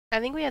I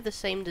think we have the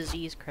same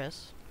disease,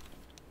 Chris.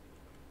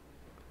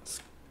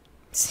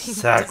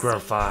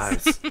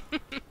 Sacrifice.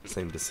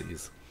 Same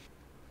disease.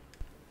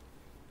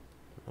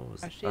 What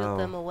was I it? shield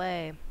them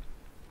away.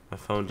 My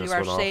phone just You are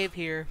went off. safe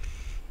here.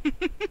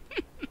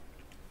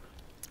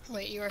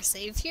 Wait, you are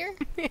saved here?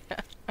 Yeah.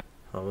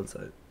 Oh, one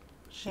side.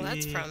 Well,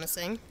 that's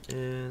promising.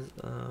 Is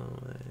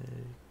awake.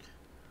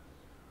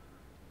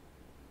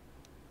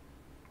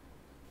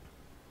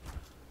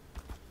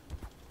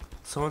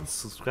 Someone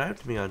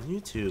subscribed to me on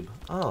YouTube.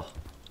 Oh.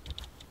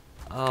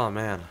 Oh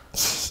man.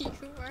 You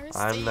are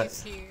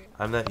safe here.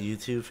 I'm that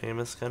YouTube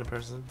famous kind of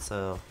person,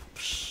 so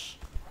psh,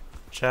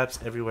 chaps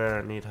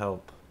everywhere need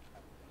help.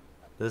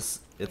 It's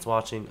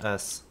watching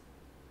us.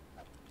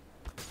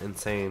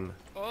 Insane.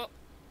 Oh,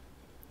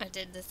 I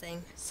did the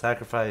thing.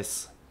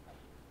 Sacrifice.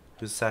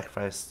 Who's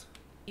sacrificed?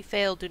 You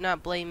failed, do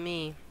not blame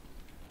me.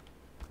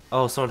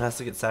 Oh, someone has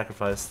to get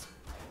sacrificed.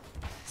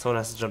 Someone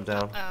has to jump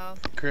down. Oh.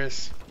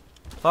 Chris.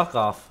 Fuck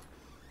off.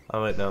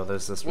 Oh wait, no,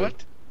 there's this one.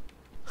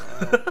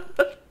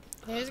 What?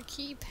 There's a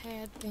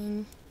keypad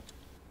thing.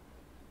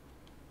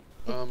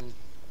 Um.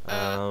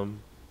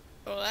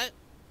 Well, that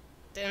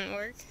didn't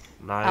work.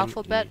 9E.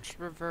 Alphabet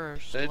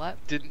reversed. That What?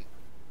 didn't.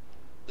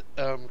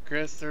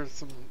 Chris, there's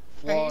some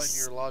flaw in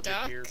your logic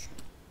here.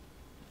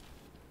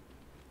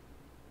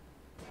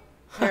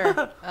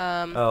 Here.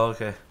 Oh,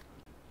 okay.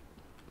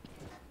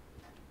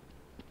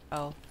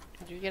 Oh.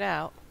 Did you get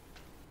out?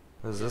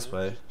 This is this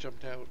way. Just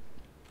jumped out.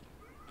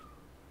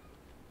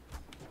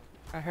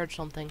 I heard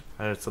something.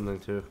 I heard something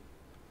too.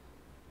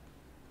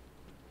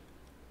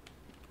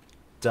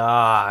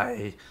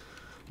 Die!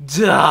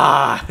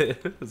 Die!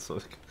 It's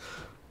like,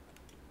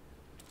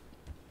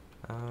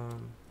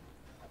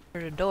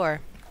 Heard a door.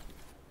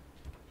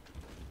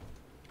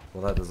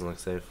 well, that doesn't look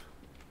safe.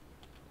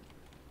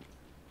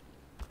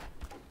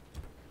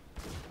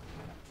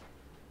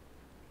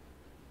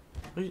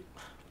 Wait.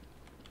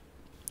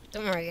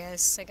 Don't worry,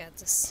 guys. I got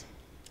this.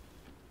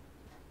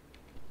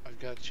 I've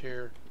got a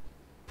chair.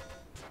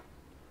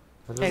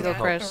 That There you doesn't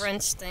go, help. Chris. A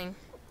wrench thing.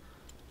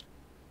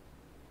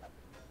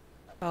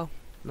 Oh.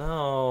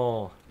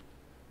 No.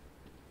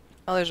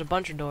 Oh, there's a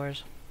bunch of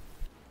doors.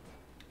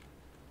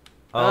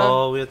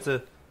 Oh, we have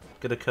to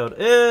get a code.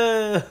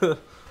 Ew!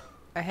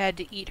 I had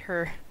to eat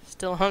her.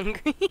 Still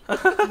hungry.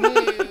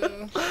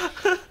 Ooh.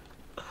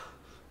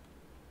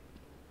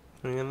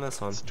 Bring in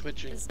this one. It's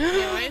twitching.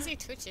 Yeah, why is he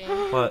twitching?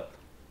 What?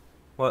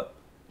 What?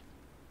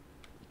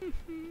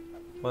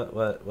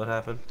 What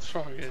happened? What's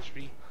wrong,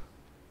 Ashby?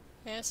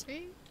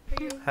 Ashby?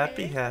 Are you okay?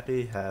 Happy,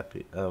 happy,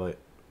 happy. Oh, wait.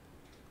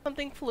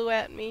 Something flew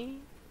at me.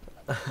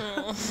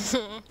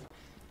 Oh.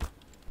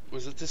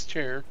 Was it this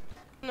chair?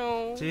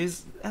 No.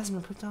 Jeez,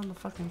 Esma, put down the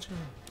fucking chair.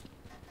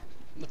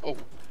 No.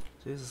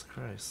 Jesus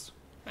Christ.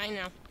 I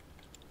know.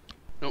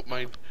 Nope,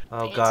 mine. Oh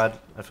Dang it. god,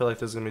 I feel like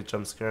there's gonna be a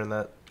jump scare in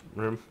that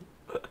room.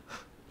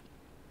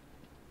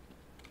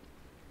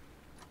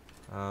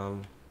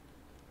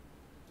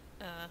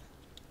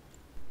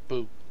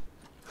 Boo.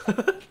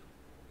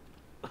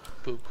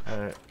 Boo.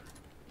 Alright.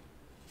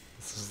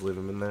 Let's just leave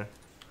him in there.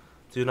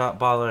 Do not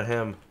bother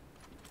him.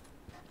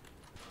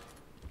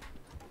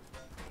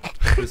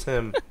 Who's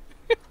him?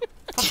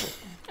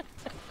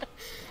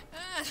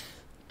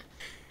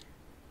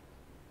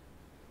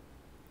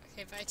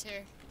 Okay, bye,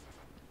 chair.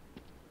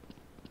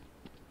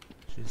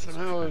 Jesus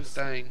Somehow I was Christ.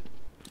 dying.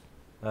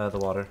 The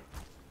water.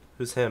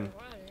 Who's him?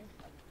 Water.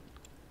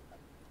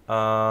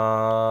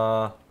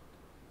 Oh.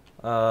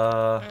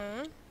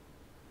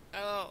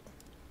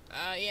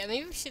 Yeah,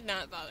 maybe we should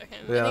not bother him. I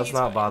Yeah, think let's he's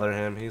not fine. bother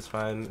him. He's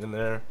fine in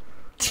there.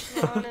 What's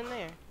going on in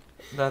there?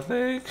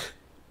 Nothing.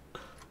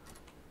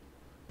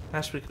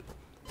 Ashby.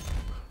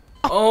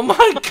 Oh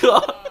my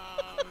god!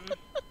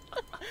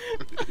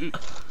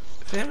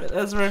 Damn it,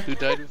 Esmer. Who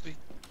died with me?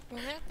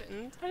 What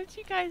happened? How did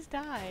you guys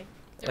die?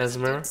 There was a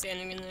Esmer? dude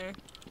standing in there.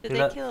 Did You're they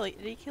not- kill you?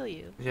 Did he kill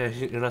you? Yeah,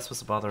 you're not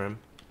supposed to bother him.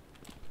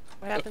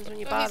 What happens when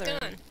you Oh, bother he's him?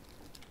 gone.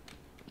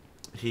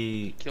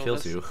 He Killed kills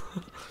us. you.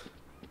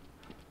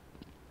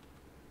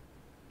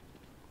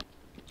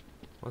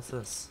 What's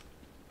this?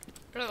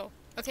 Oh.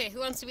 Okay, who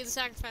wants to be the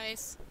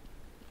sacrifice?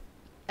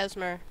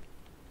 Esmer.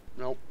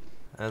 Nope.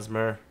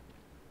 Esmer.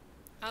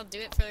 I'll do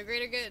it for the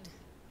greater good.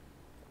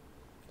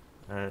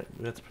 Alright,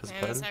 we have to press I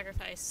am the button.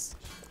 sacrifice.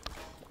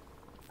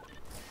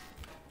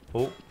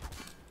 Oh,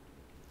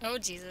 Oh,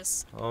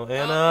 Jesus. oh,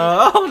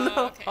 Anna. Oh,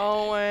 no. Okay.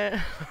 Oh,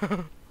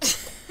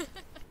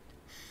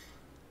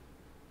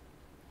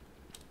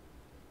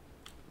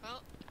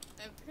 Well,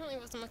 that apparently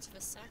wasn't much of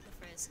a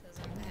sacrifice because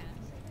I'm bad.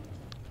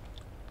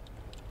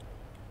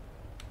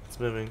 It's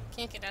moving.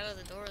 Can't get out of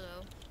the door,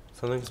 though.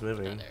 Something's Oh,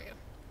 moving. there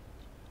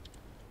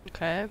we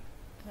okay.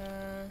 go.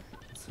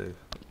 Let's see.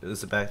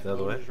 Is it back the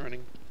other way? Who's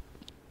running?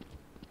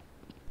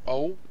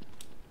 Oh.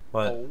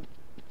 What? Oh.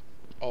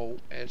 Oh,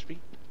 Ashby.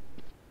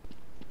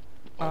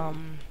 Oh.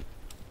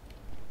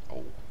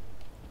 Oh.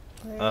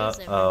 Where is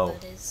oh.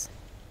 everybody's?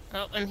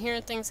 Oh, I'm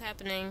hearing things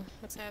happening.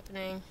 What's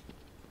happening?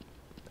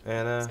 Is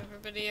Anna.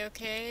 everybody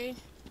okay?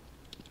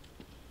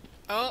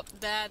 Oh,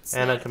 that's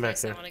Anna, not the come back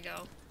place I here. want to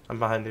go. I'm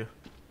behind you.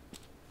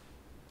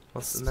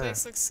 What's This in there?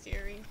 place looks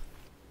scary.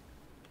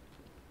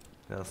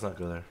 Yeah, let's not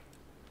go there.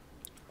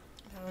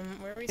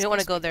 Where are we We don't want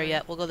to supposed go be there going?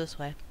 yet. We'll go this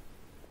way.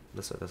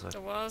 This way, this way.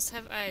 The walls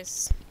have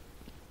ice.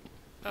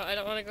 Oh, I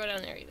don't want to go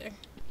down there either.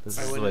 This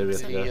I is the went way we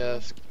into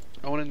have to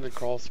go. I went into the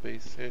crawl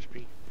space,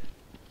 Ashby.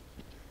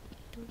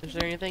 Is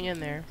there anything in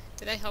there?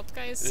 Did I help,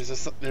 guys?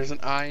 There's an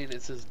eye and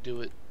it says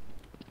do it.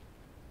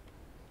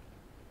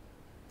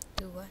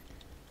 Do what?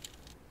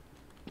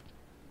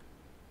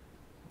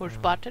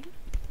 Which button?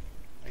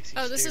 I see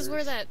Oh, this is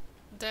where stairs.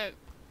 that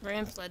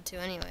ramp led to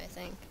anyway, I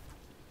think.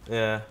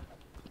 Yeah.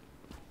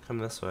 Come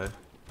this way.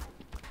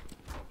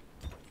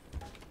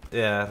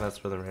 Yeah,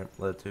 that's where the ramp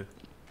led to.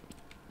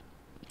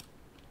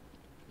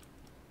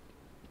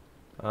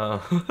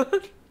 Oh.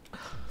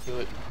 Do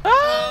it.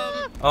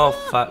 Oh,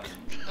 fuck.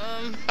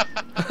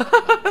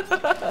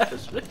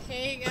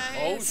 Hey guys.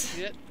 Oh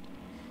shit.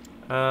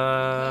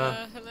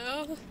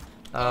 Hello?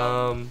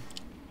 Um,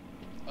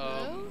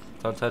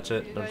 Don't touch Are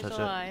it. you Don't guys touch it.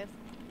 alive?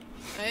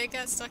 I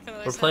got stuck on the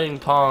other We're side. playing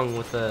Pong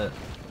with the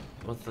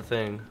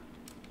thing.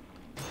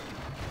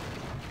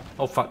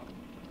 Oh, fuck.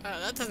 Oh,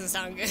 that doesn't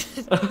sound good.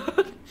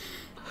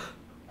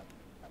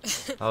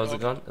 How is it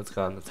gone? It's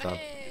gone. It's gone.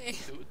 Hey.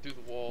 do it through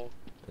the wall.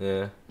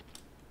 Yeah.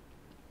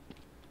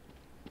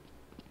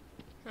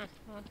 Huh,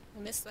 well, I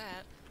missed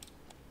that.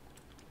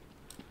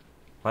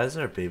 Why is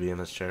there a baby in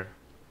this chair?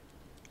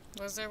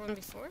 Was there one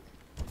before?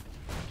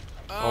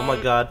 Oh my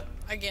god.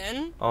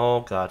 Again?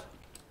 Oh god.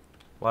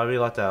 Why are we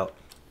locked out?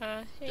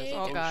 Hey.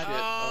 Oh, God. Shit.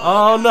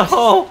 Oh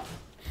no!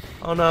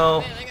 Oh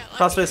no! Man, I got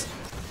Crossface!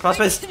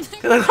 Crossface!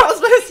 Like- Get a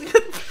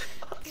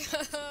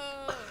crossface!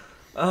 Go.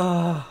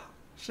 Oh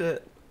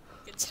shit.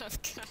 Good job,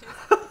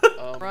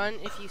 guys. Run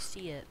if you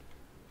see it.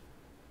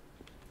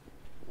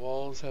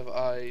 Walls have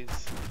eyes.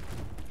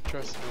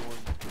 Trust no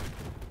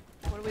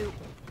one. What do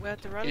we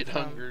have to run It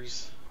from?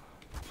 hungers.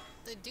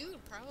 The dude,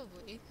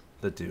 probably.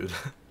 The dude.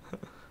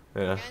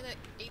 The Yeah. guy that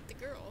ate the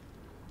girl.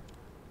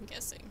 I'm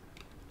guessing.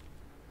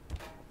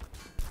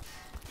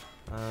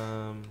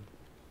 No,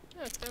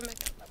 it's going back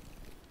up.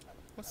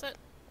 What's that?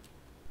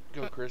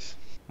 Go, Chris.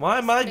 Why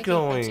am I Making punchy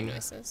going?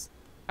 noises.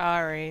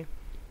 Sorry.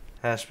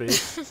 Ashby.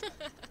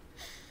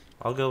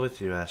 I'll go with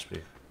you,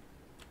 Ashby.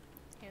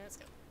 Yeah, let's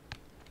go.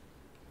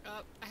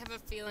 I have a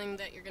feeling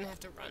that you're gonna have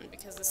to run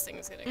because this thing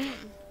is gonna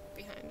come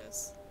behind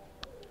us.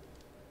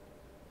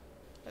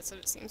 That's what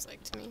it seems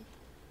like to me.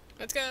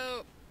 Let's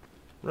go!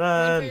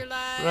 Run for your Run!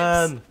 lives!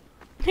 Run!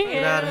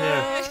 Get out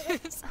of here.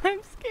 I'm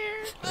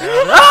scared.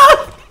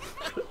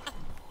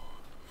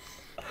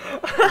 We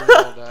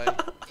all die.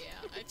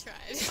 Yeah, I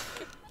tried.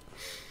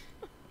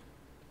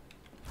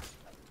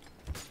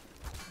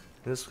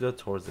 Just go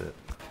towards it.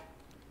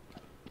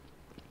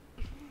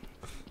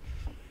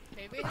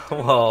 Maybe I have to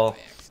run Well, the other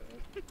way,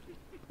 actually.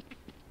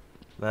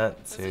 that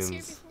Was this here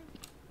seems. before?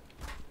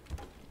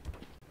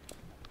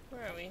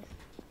 Where are we?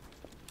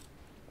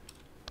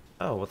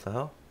 Oh, what the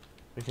hell?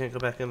 We can't go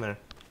back in there.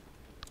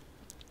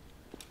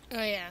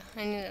 Oh yeah,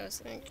 I knew that was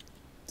gonna get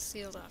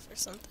sealed off or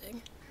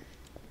something.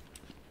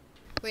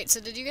 Wait,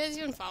 so did you guys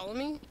even follow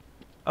me?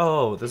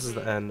 Oh, this is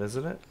the end,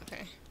 isn't it?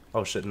 Okay.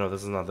 Oh shit, no,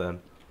 this is not the end.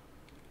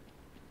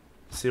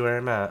 See where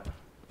I'm at?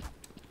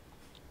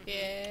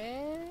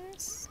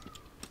 Yes.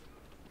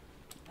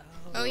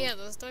 Oh yeah,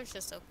 those doors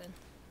just open.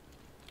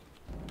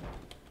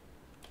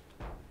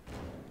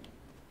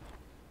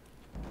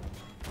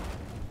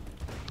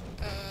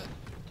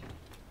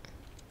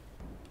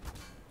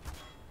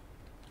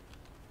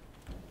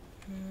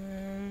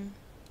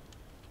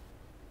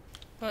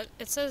 Well,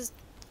 it says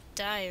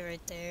die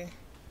right there.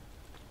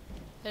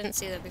 I didn't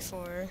see that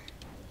before,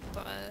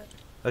 but...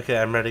 Okay,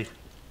 I'm ready.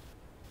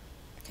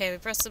 Okay, we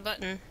press the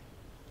button.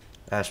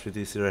 Ashby, do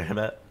you see where I'm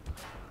at?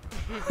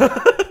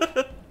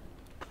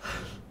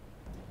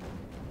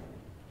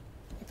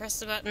 We press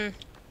the button.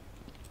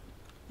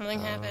 Nothing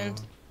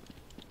happened.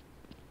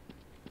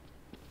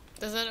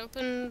 Does that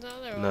open the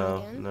other one No,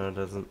 again? no, it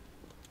doesn't.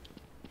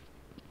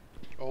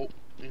 Oh,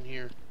 in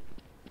here.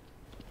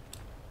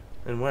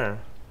 And where?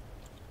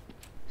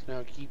 It's now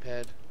a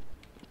keypad.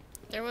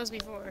 There was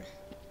before.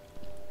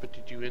 But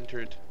did you enter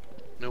it?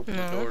 Nope, the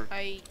No. door.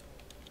 I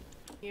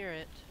hear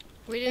it.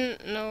 We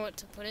didn't know what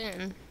to put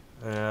in.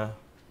 Yeah.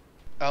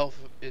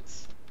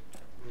 It's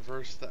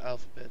reverse the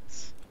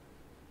alphabets.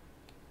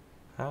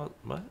 How?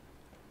 What?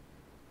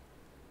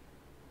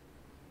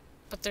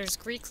 But there's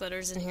Greek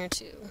letters in here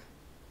too.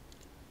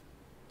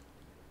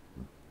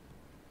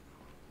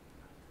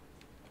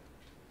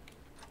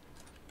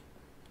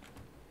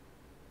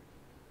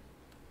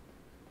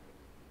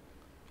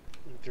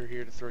 They're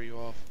here to throw you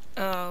off.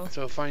 Oh.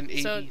 So find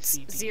A, So B, it's C,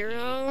 D, E.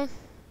 0,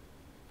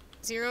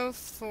 0,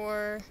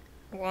 4,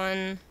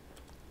 1,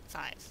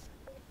 5.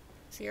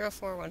 0,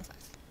 4, 1, 5.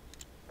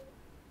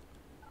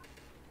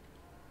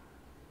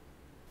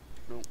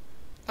 Nope.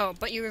 Oh,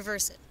 but you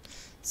reverse it.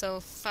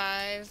 So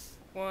 5,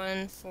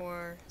 1,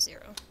 4, 0.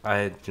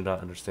 I do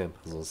not understand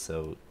puzzles,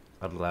 so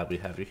I'm glad we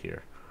have you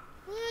here.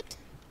 What?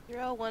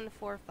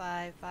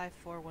 0145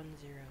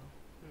 5410.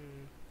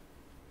 Hmm.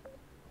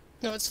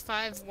 No, it's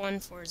 5, 1,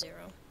 4, 0.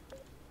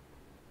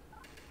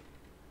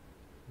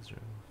 0,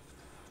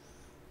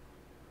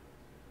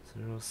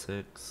 0,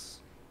 6.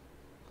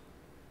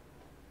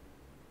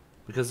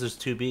 Because there's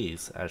two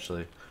B's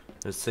actually.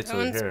 There's 6 That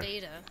over one's here.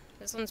 beta.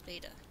 This one's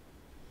beta.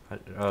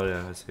 Oh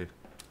yeah, I see.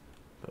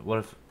 But what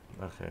if?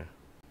 Okay.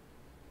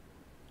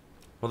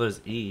 Well,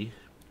 there's E.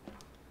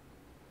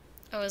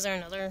 Oh, is there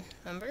another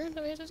number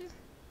that we have to do?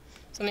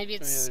 So maybe Oh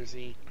yeah, it's there's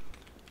E.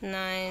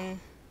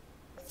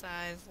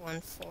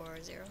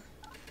 95140.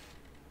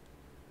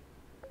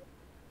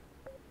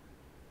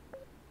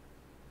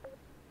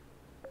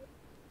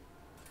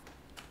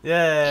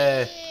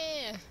 Yay!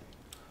 Yeah!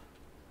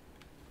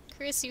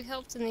 Chris, you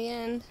helped in the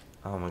end.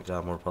 Oh my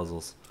god, more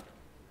puzzles.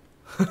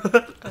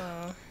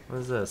 Oh, What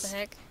is what this? the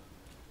heck?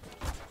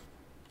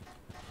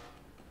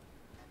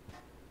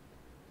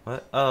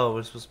 What? Oh,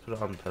 we're supposed to put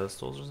it on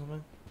pedestals or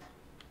something?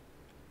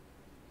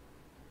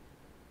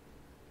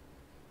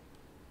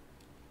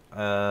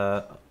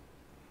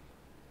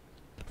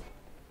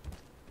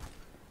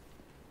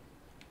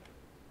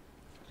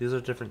 These are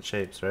different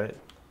shapes, right?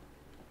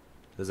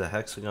 There's a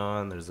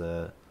hexagon, there's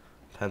a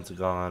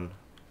pentagon,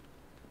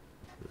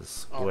 there's a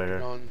square.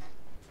 Octagon.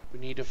 We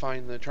need to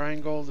find the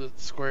triangle, the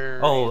square.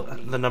 Oh,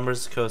 and the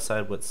numbers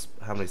coincide with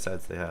how many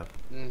sides they have.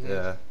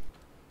 Yeah,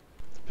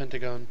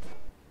 Pentagon.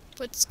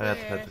 What I square?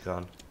 got the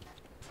pentagon.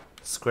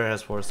 Square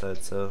has 4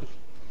 sides, so.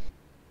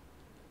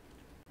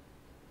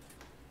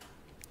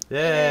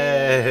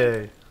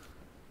 Yay! I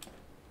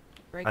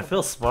Breakable.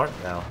 feel smart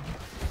now.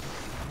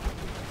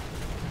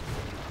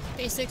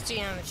 Basic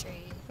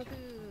geometry.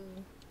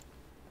 Woohoo.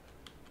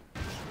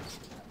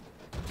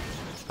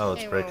 Oh,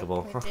 it's Hey, well,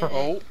 breakable. we did it.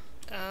 Oh,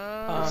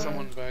 Oh. there's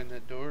someone behind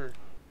that door.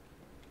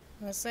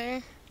 Was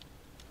there?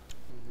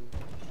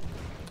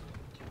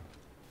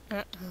 Mhm.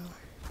 Uh-oh.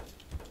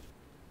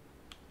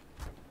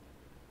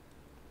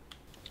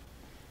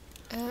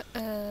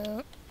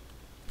 Uh-oh.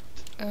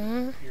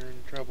 You're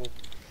in trouble.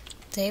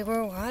 They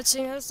were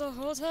watching us the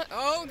whole time.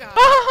 Oh, God.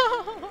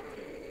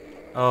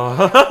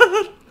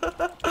 Oh.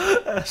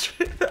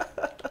 Ashley.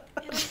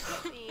 It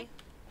was me.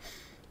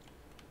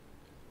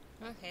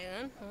 Okay,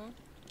 then. Well,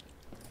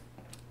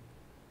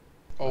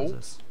 What is Oh,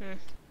 this?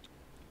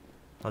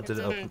 Oh, It did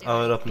it didn't open? do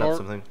Oh, it anything. opened up Door-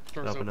 something. It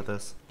door's opened at open.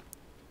 this.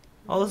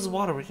 Oh, this is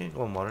water. We can't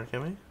go in water,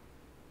 can we?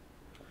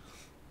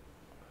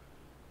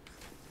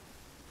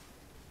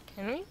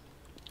 can we?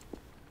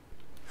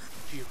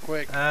 you're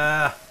quick.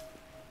 Ah.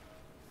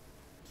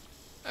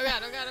 Oh,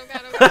 God, oh, God, oh,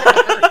 God, oh,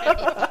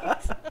 God.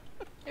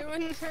 It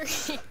wouldn't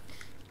hurry.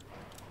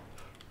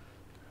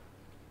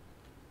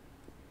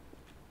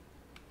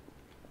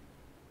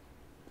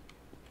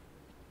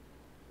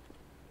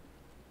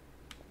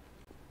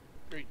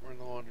 Great, we're in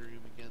the laundry room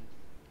again.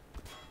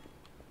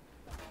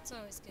 It's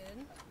always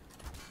good.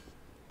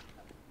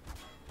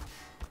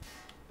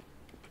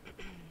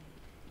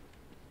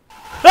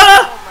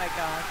 Oh my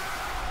god.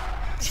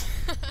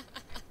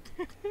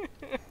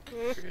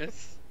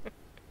 Chris?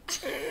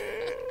 Chris,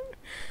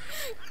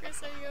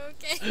 are you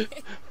okay?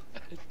 I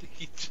think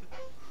he just...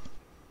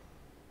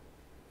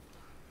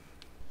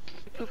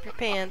 Poop your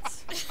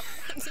pants. Do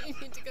you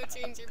need to go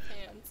change your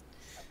pants?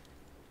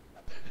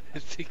 I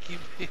think he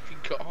may be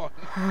gone.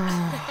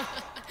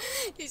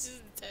 He's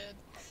just dead.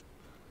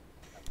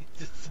 He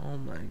just... Oh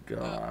my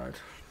god.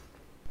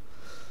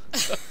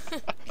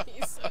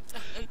 He's so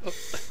done.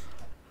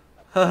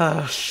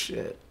 Oh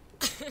shit.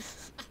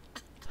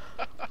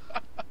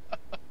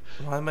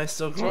 Why am I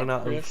still going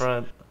out in Chris?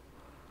 front?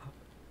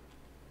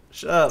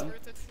 Shut up.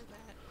 Worth it for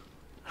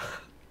that.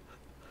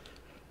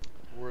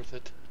 Worth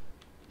it.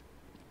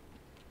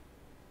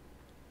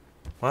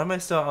 Why am I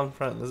still out in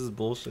front? This is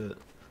bullshit.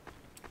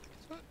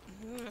 I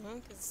don't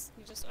know, because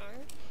you just are.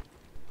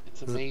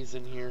 It's a maze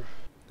in here.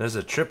 There's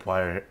a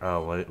tripwire.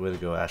 Oh, way to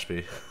go,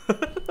 Ashby.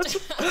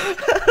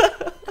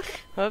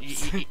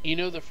 Oops. You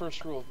know the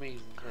first rule of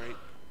mazes, right?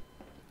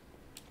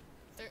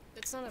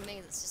 It's not a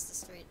maze, it's just a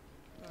straight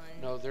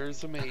line. No,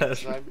 there's a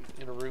maze. I'm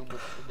in a room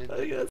with an I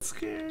ninja. got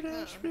scared,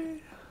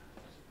 Ashby.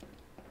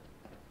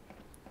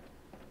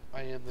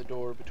 I am the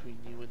door between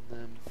you and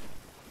them.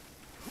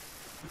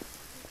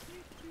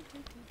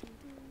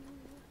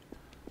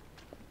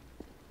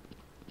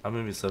 I'm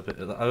gonna be so pissed.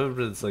 I would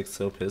be like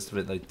so pissed if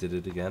it like did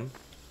it again.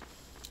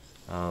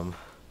 Oh.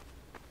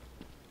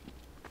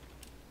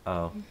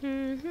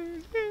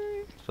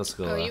 Supposed to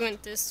go Oh, left. you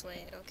went this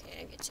way.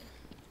 Okay, I get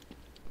you.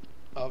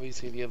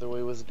 Obviously, the other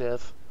way was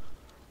death.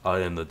 I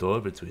am the door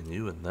between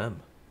you and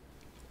them.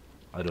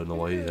 I don't know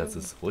why he has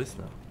this voice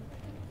now.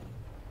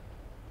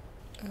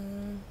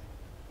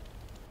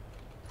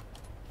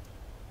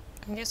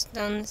 I guess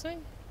down this way?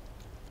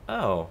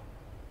 Oh.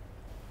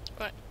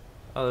 What?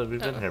 Oh, we've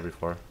been Oh. here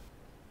before.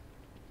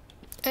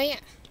 Oh, yeah.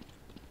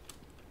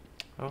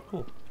 Oh,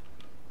 cool.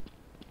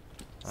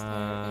 Is there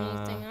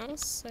anything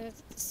else? Or is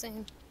it the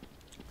same?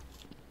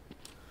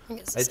 I think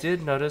it's the I same.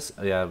 did notice.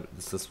 Oh, yeah,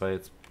 it's this way.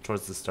 It's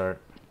towards the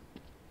start.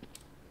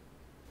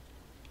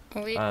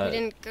 Well, we uh,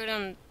 didn't go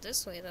down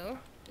this way, though.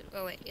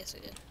 Oh, wait. Yes,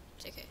 we did.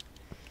 JK.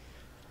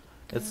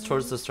 It's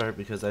towards the start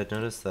because I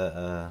noticed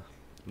that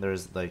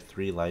there's like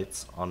 3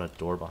 lights on a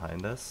door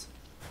behind us.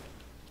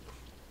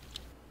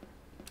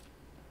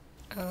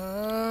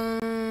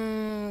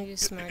 Oh, you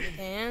smarty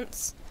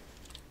pants.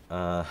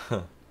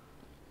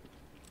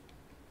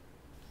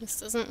 This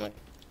doesn't look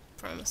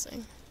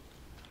promising.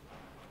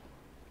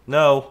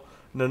 No.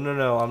 No, no,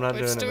 no. I'm not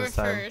Which doing it door this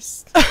time.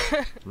 first?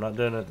 I'm not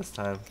doing it this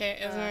time. Okay,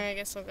 Esmer, I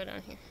guess we'll go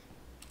down here.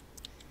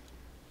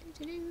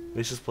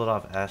 We should split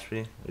off,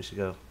 Ashby. We should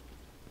go.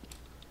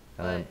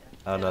 And then,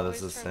 oh no,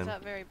 this is the turns same.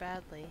 out very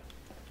badly.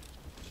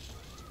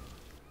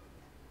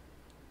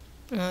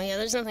 Oh yeah,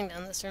 there's nothing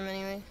down this room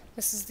anyway.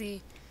 This is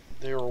the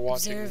They were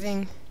watching.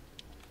 observing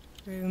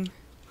room.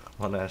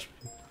 Come on, Ashby.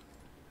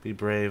 Be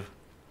brave.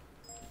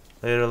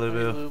 Later,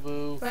 Lubu.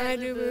 Lubu. Bye,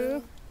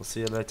 Lubu. We'll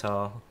see you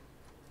later.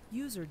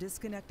 User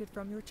disconnected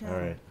from your channel.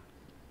 Alright.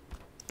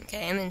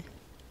 Okay, I'm in.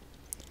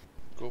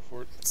 Go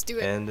for it. Let's do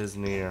it. End is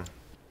near.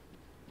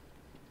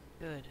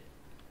 Good.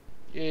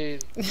 Yay.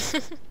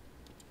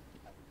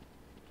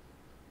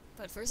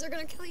 But first they're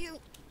gonna kill you.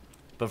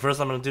 But first,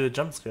 I'm gonna do a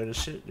jump scare to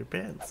shit your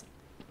pants.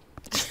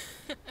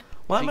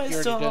 Why am I think you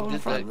still already out in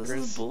did front? that, This is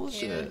Chris.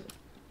 bullshit.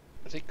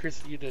 I think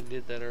Chris, you done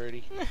did that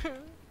already.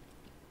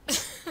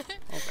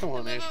 Oh, come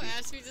on, I love how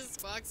Ashby. Ashby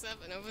just walks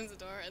up and opens the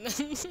door and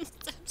then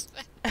steps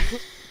back.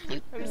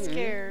 I'm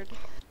scared.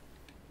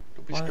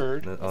 Don't be What?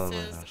 scared. No- Oh It my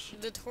says gosh.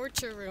 the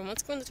torture room.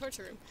 Let's go in the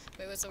torture room.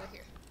 Wait, what's over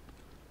here?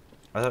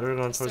 I thought we were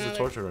going Just towards the another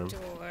torture room.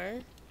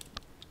 Door.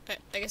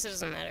 I guess it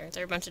doesn't matter.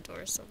 There are a bunch of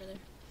doors over there.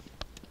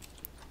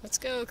 Let's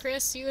go,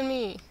 Chris, you and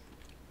me.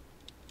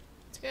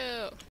 Let's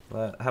go.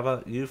 How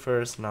about you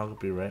first, and I'll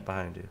be right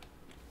behind you.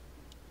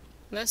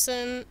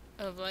 Lesson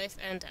of life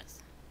and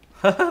death.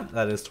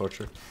 That is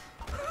torture.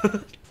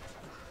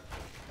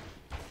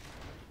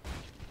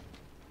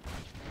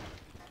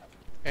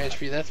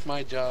 Ashby, that's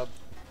my job.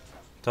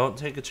 Don't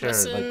take a chair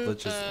Lesson like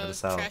glitches of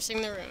us out.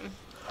 crashing the room.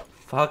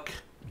 Fuck.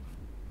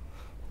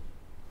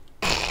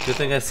 Good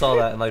thing I saw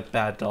that and like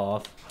backed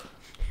off.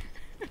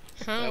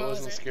 Huh? That What was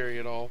wasn't it? scary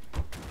at all.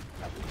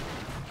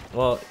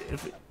 Well,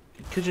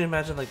 could you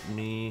imagine like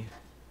me,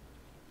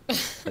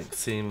 like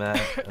seeing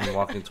that and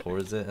walking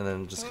towards it, and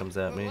then it just comes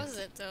at me? What was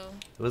it though?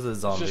 It was a It's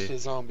zombie. just a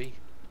zombie.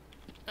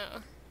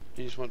 Oh.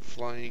 He just went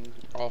flying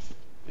off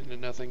into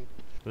nothing.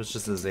 It was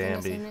just a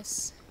zombie.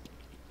 Nothingness.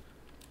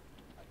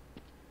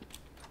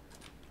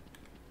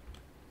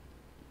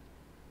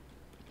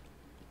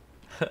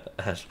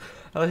 Ash,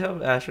 I like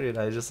how Ashley and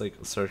I just like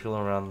circle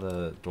around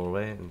the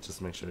doorway and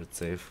just make sure it's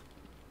safe.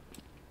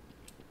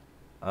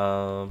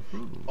 Oh.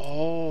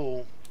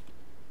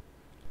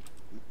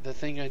 The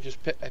thing I just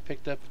I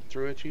picked up and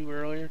threw at you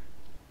earlier.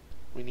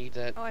 We need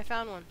that. Oh, I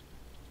found one.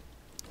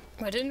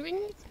 What didn't we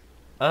need?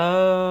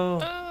 Oh,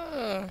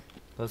 Oh.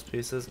 those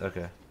pieces.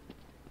 Okay.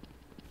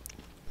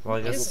 Well, I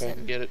I'll guess go back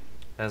and get it.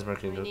 Esmer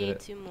can We go get need it.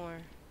 2 more.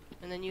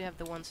 And then you have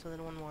the one, so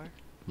then 1 more.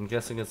 I'm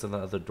guessing it's in the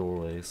other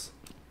doorways.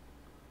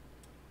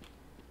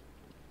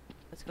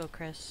 Let's go,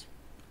 Chris.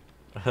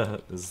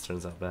 This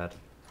turns out bad.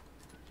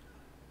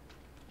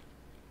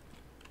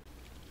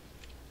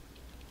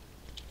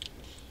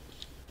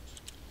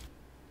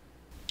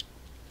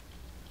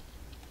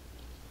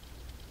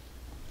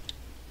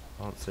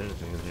 I don't see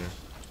anything in here.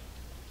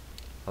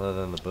 Other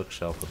than the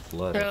bookshelf with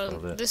blood in front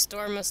of Well, it. this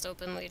door must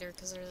open later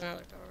because there's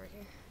another door over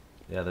here.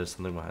 Yeah, there's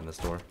something behind this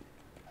door.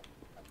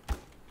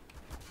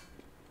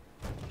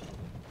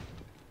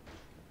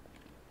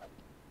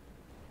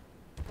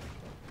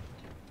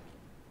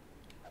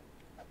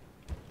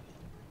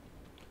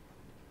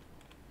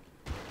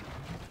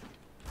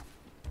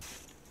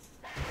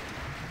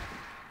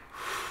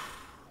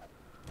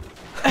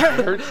 I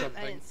heard I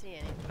something. didn't see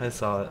anything. I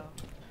saw it. Oh.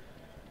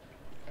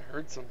 I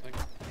heard something.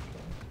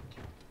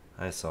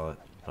 I saw it.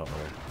 Don't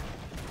worry.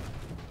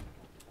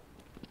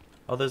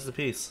 Oh, there's the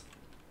piece.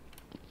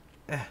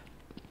 Eh.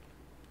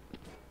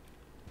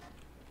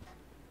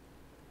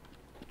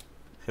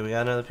 Okay, we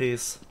got another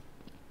piece.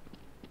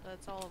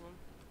 That's all of them.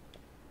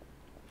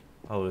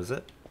 Oh, is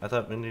it? I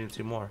thought we needed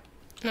 2 more.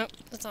 Nope,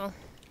 that's all.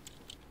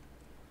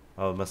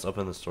 Oh, it must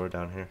open the store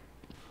down here.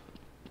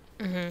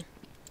 Mm-hmm.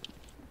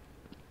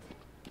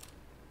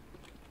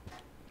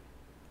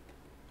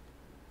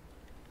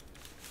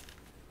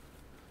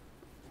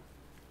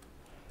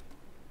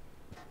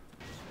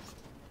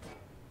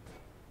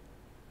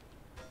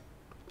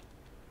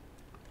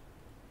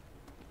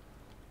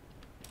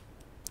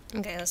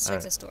 Okay, let's check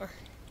Alright. this door.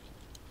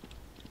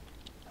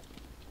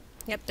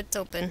 Yep, it's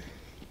open. It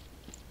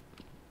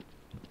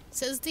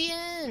says the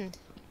end.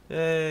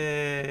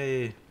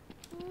 Yay!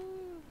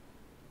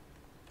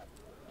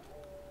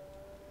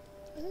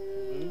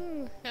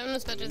 Ooh, that one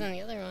was better than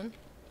the other one.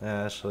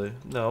 Actually,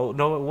 no,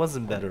 it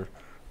wasn't better.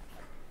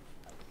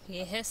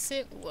 Yes,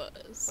 it was.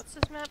 What's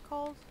this map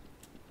called?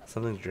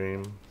 Something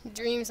dream.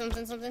 Dream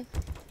something something.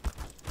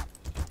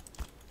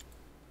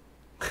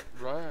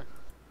 Right.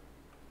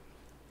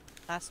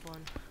 Last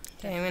one.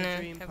 Okay, I'm gonna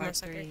Dream have more Part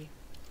sucker. 3.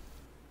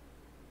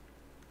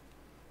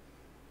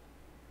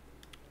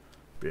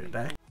 Be right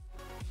back.